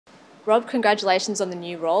Rob, congratulations on the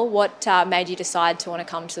new role. What made you decide to want to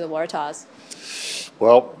come to the Waratahs?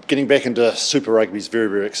 Well, getting back into Super Rugby is very,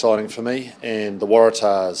 very exciting for me, and the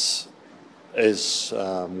Waratahs, as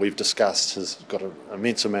we've discussed, has got an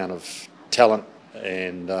immense amount of talent,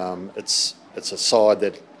 and it's a side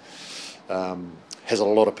that has a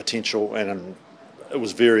lot of potential, and it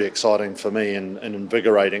was very exciting for me and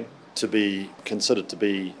invigorating to be considered to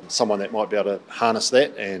be someone that might be able to harness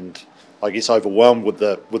that, and I guess overwhelmed with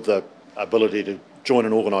the ability to join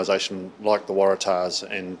an organisation like the Waratahs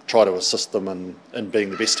and try to assist them in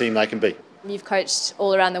being the best team they can be. You've coached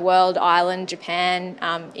all around the world, Ireland, Japan,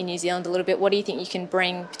 in New Zealand a little bit. What do you think you can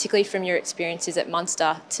bring, particularly from your experiences at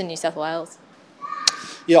Munster, to New South Wales?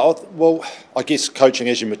 Yeah, well, I guess coaching,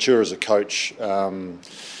 as you mature as a coach,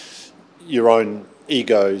 your own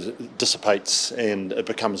ego dissipates and it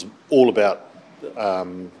becomes all about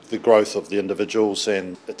the growth of the individuals,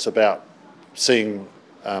 and it's about seeing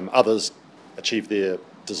others achieve their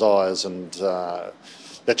desires, and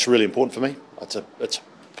that's really important for me. It's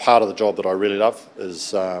part of the job that I really love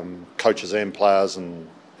is coaches and players and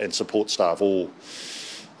support staff all,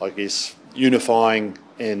 I guess, unifying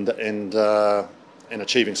and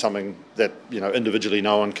achieving something that individually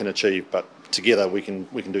no one can achieve, but together we can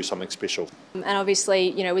do something special. And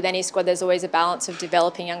obviously, with any squad, there's always a balance of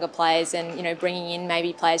developing younger players and bringing in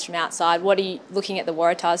maybe players from outside. What are you looking at the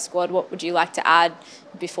Waratahs squad? What would you like to add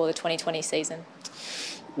before the 2020 season?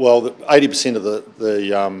 Well, 80% of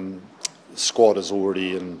the squad is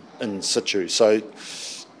already in situ, so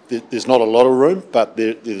there's not a lot of room, but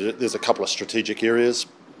there's a couple of strategic areas.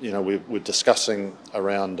 We're discussing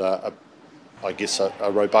around I guess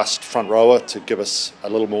a robust front rower to give us a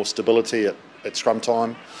little more stability at scrum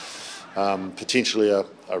time, potentially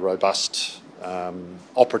a robust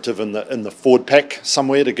operative in the forward pack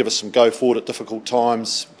somewhere to give us some go forward at difficult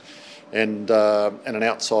times, and an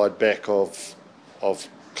outside back of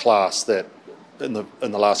class that in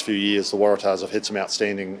the last few years the Waratahs have had some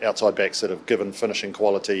outstanding outside backs that have given finishing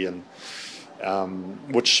quality, and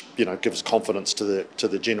which gives confidence to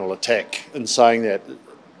the general attack. In saying that,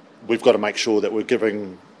 we've got to make sure that we're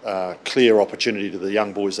giving clear opportunity to the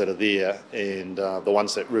young boys that are there, and the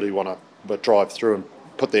ones that really want to drive through and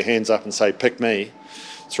put their hands up and say, pick me,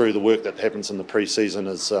 through the work that happens in the pre-season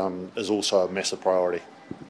is also a massive priority.